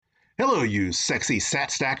Hello, you sexy sat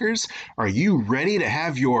stackers. Are you ready to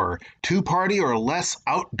have your two-party or less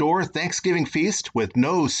outdoor Thanksgiving feast with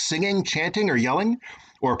no singing, chanting, or yelling?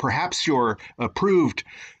 Or perhaps your approved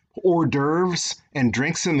hors d'oeuvres and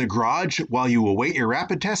drinks in the garage while you await your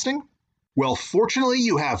rapid testing? Well, fortunately,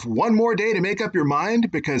 you have one more day to make up your mind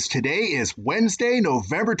because today is Wednesday,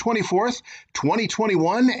 November 24th,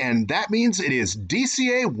 2021, and that means it is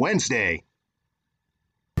DCA Wednesday.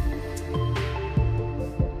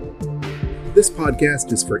 This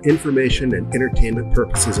podcast is for information and entertainment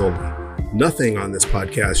purposes only. Nothing on this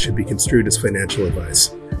podcast should be construed as financial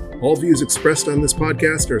advice. All views expressed on this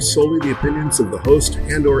podcast are solely the opinions of the host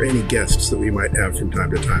and/or any guests that we might have from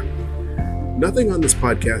time to time. Nothing on this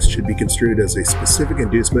podcast should be construed as a specific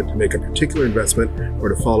inducement to make a particular investment or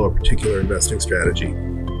to follow a particular investing strategy.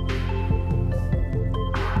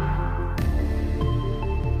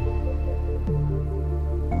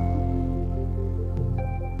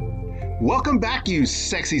 Welcome back, you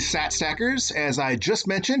sexy sat stackers. As I just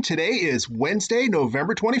mentioned, today is Wednesday,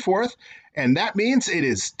 November 24th, and that means it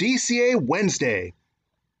is DCA Wednesday.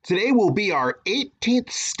 Today will be our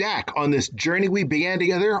 18th stack on this journey we began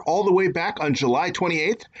together all the way back on July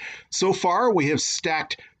 28th. So far, we have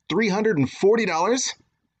stacked $340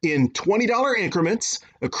 in $20 increments,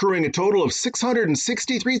 accruing a total of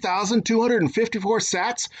 $663,254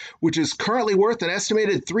 sats, which is currently worth an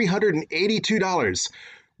estimated $382.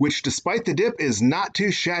 Which despite the dip is not too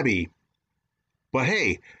shabby. But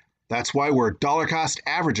hey, that's why we're dollar cost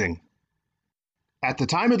averaging. At the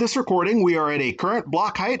time of this recording, we are at a current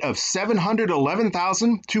block height of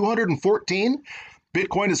 711,214.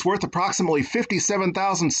 Bitcoin is worth approximately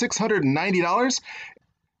 $57,690.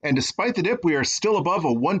 And despite the dip, we are still above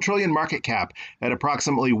a 1 trillion market cap at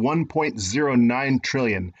approximately 1.09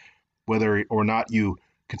 trillion. Whether or not you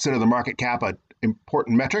consider the market cap an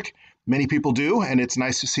important metric, many people do, and it's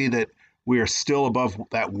nice to see that we are still above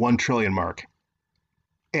that 1 trillion mark.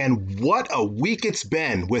 And what a week it's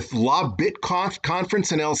been with La BitConf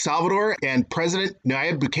conference in El Salvador and President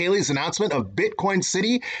Nayib Bukele's announcement of Bitcoin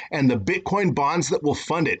City and the Bitcoin bonds that will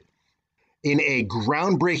fund it. In a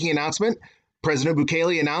groundbreaking announcement, President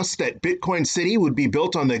Bukele announced that Bitcoin City would be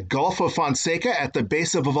built on the Gulf of Fonseca at the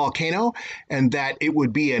base of a volcano, and that it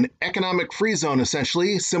would be an economic free zone,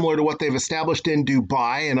 essentially, similar to what they've established in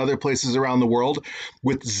Dubai and other places around the world,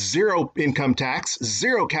 with zero income tax,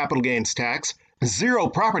 zero capital gains tax, zero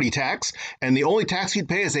property tax, and the only tax you'd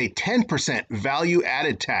pay is a 10%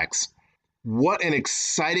 value-added tax. What an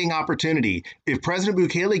exciting opportunity. If President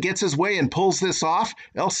Bukele gets his way and pulls this off,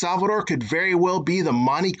 El Salvador could very well be the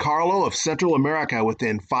Monte Carlo of Central America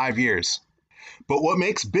within 5 years. But what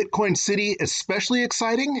makes Bitcoin City especially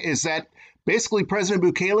exciting is that basically President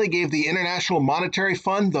Bukele gave the International Monetary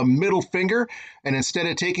Fund the middle finger, and instead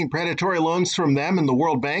of taking predatory loans from them and the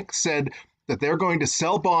World Bank, said that they're going to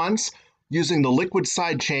sell bonds using the liquid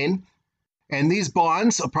side chain. And these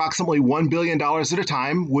bonds, approximately $1 billion at a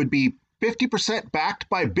time, would be 50% backed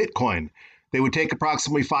by Bitcoin. They would take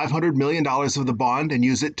approximately $500 million of the bond and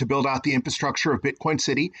use it to build out the infrastructure of Bitcoin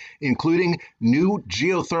City, including new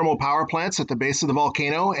geothermal power plants at the base of the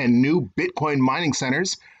volcano and new Bitcoin mining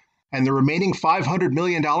centers. And the remaining $500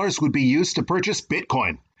 million would be used to purchase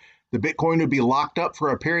Bitcoin. The Bitcoin would be locked up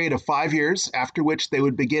for a period of 5 years, after which they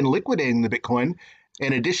would begin liquidating the Bitcoin.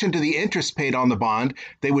 In addition to the interest paid on the bond,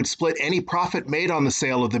 they would split any profit made on the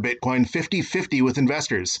sale of the Bitcoin 50-50 with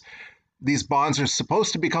investors. These bonds are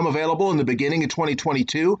supposed to become available in the beginning of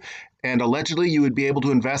 2022, and allegedly you would be able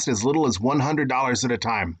to invest as little as $100 at a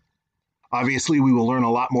time. Obviously, we will learn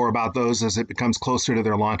a lot more about those as it becomes closer to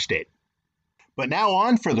their launch date. But now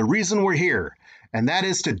on for the reason we're here, and that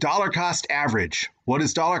is to dollar cost average. What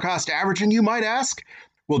is dollar cost averaging, you might ask?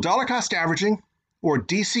 Well, dollar cost averaging, or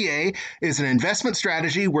DCA, is an investment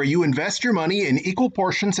strategy where you invest your money in equal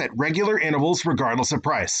portions at regular intervals regardless of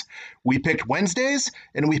price. We picked Wednesdays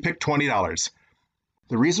and we picked $20.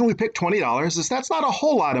 The reason we picked $20 is that's not a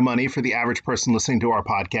whole lot of money for the average person listening to our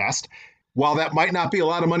podcast. While that might not be a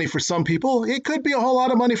lot of money for some people, it could be a whole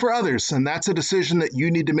lot of money for others, and that's a decision that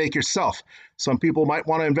you need to make yourself. Some people might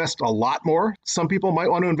want to invest a lot more. Some people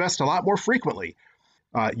might want to invest a lot more frequently.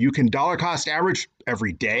 You can dollar cost average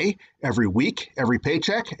every day, every week, every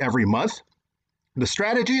paycheck, every month. The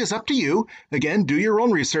strategy is up to you. Again, do your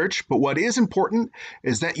own research, but what is important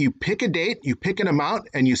is that you pick a date, you pick an amount,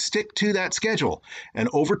 and you stick to that schedule. And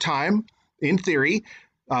over time, in theory,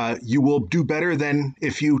 you will do better than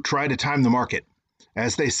if you try to time the market.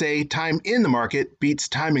 As they say, time in the market beats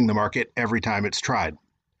timing the market every time it's tried.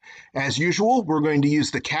 As usual, we're going to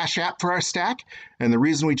use the Cash App for our stack. And the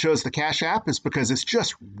reason we chose the Cash App is because it's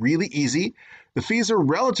just really easy. The fees are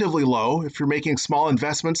relatively low. If you're making small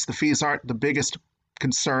investments, the fees aren't the biggest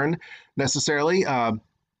concern necessarily.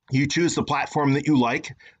 You choose the platform that you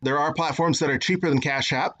like. There are platforms that are cheaper than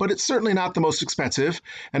Cash App, but it's certainly not the most expensive.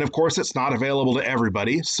 And of course, it's not available to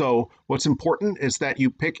everybody. So what's important is that you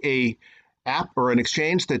pick a app or an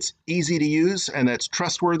exchange that's easy to use and that's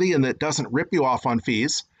trustworthy and that doesn't rip you off on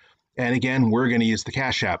fees. And again, we're going to use the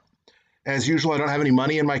Cash App. As usual, I don't have any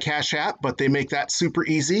money in my Cash App, but they make that super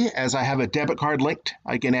easy as I have a debit card linked.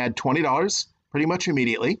 I can add $20 pretty much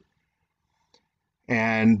immediately.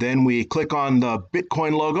 And then we click on the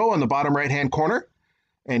Bitcoin logo on the bottom right-hand corner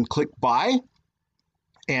and click Buy.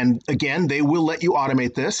 And again, they will let you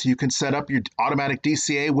automate this. You can set up your automatic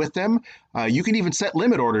DCA with them. You can even set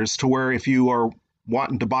limit orders to where if you are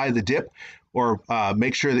wanting to buy the dip or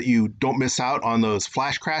make sure that you don't miss out on those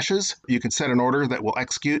flash crashes, you can set an order that will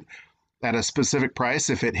execute at a specific price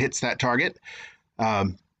if it hits that target.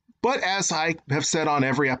 But as I have said on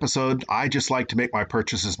every episode, I just like to make my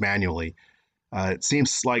purchases manually. It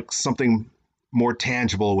seems like something more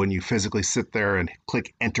tangible when you physically sit there and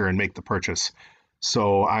click enter and make the purchase.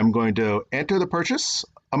 So I'm going to enter the purchase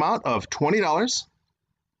amount of $20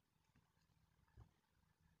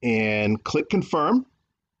 and click confirm.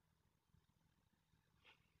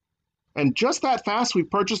 And just that fast, we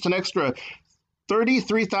purchased an extra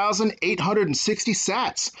 33,860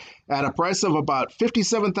 sats at a price of about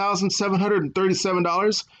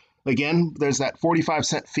 $57,737. Again, there's that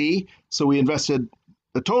 45-cent fee. So we invested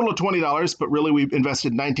a total of $20, but really we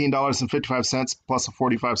invested $19.55 plus a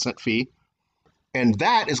 45-cent fee. And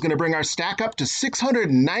that is going to bring our stack up to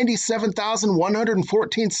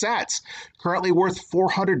 697,114 sats, currently worth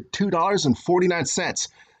 $402.49,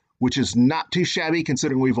 which is not too shabby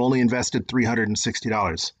considering we've only invested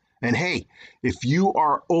 $360. And hey, if you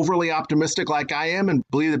are overly optimistic like I am and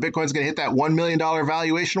believe that Bitcoin's going to hit that $1 million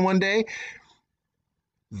valuation one day,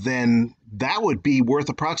 then that would be worth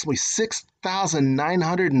approximately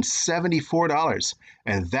 $6,974.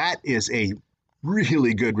 And that is a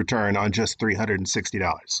really good return on just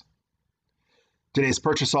 $360. Today's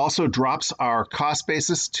purchase also drops our cost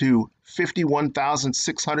basis to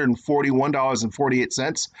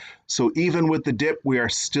 $51,641.48. So even with the dip, we are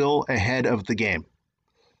still ahead of the game.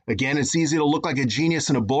 Again, it's easy to look like a genius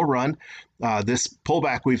in a bull run. This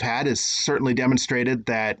pullback we've had has certainly demonstrated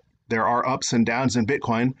that there are ups and downs in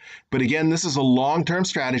Bitcoin. But again, this is a long-term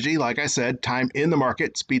strategy. Like I said, time in the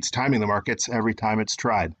market beats timing the markets every time it's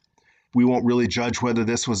tried. We won't really judge whether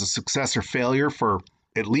this was a success or failure for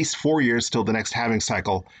at least 4 years till the next halving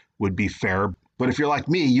cycle would be fair. But if you're like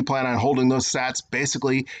me, you plan on holding those sats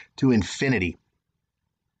basically to infinity.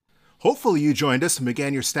 Hopefully you joined us and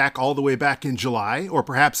began your stack all the way back in July, or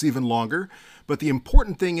perhaps even longer. But the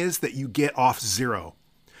important thing is that you get off zero.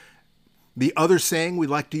 The other saying we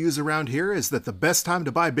like to use around here is that the best time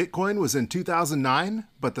to buy Bitcoin was in 2009,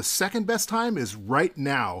 but the second best time is right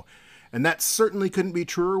now. And that certainly couldn't be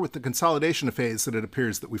truer with the consolidation phase that it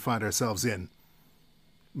appears that we find ourselves in.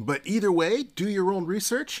 But either way, do your own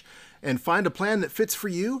research and find a plan that fits for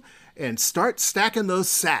you and start stacking those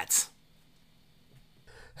sats.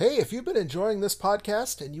 Hey, if you've been enjoying this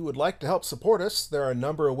podcast and you would like to help support us, there are a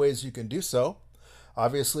number of ways you can do so.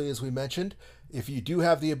 Obviously, as we mentioned, if you do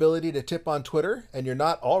have the ability to tip on Twitter and you're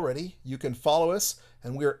not already, you can follow us,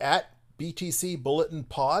 and we're at BTC Bulletin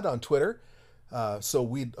Pod on Twitter. So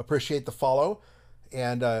we'd appreciate the follow.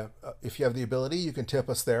 And if you have the ability, you can tip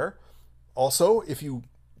us there. Also, if you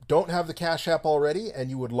don't have the Cash App already and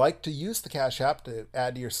you would like to use the Cash App to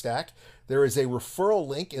add to your stack, there is a referral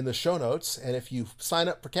link in the show notes. And if you sign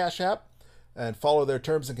up for Cash App and follow their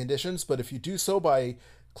terms and conditions, but if you do so by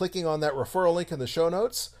clicking on that referral link in the show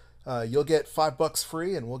notes, you'll get $5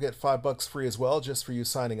 free, and we'll get $5 free as well just for you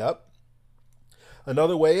signing up.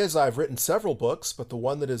 Another way is I've written several books, but the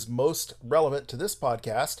one that is most relevant to this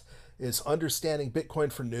podcast is Understanding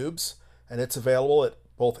Bitcoin for Noobs, and it's available at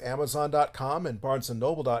both Amazon.com and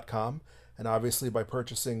BarnesandNoble.com, and obviously by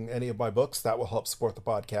purchasing any of my books, that will help support the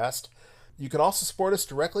podcast. You can also support us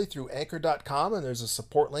directly through Anchor.com, and there's a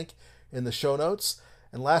support link in the show notes.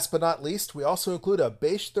 And last but not least, we also include a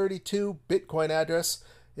Base32 Bitcoin address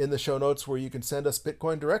in the show notes where you can send us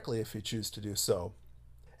Bitcoin directly if you choose to do so.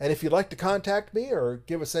 And if you'd like to contact me or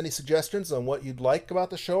give us any suggestions on what you'd like about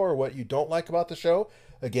the show or what you don't like about the show,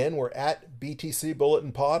 again, we're at BTC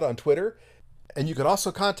Bulletin Pod on Twitter. And you can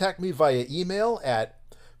also contact me via email at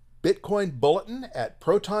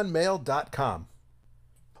bitcoinbulletin@protonmail.com.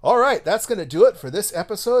 All right, that's going to do it for this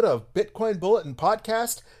episode of Bitcoin Bulletin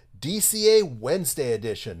Podcast, DCA Wednesday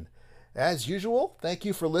edition. As usual, thank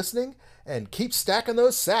you for listening, and keep stacking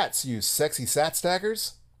those sats, you sexy sat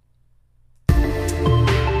stackers.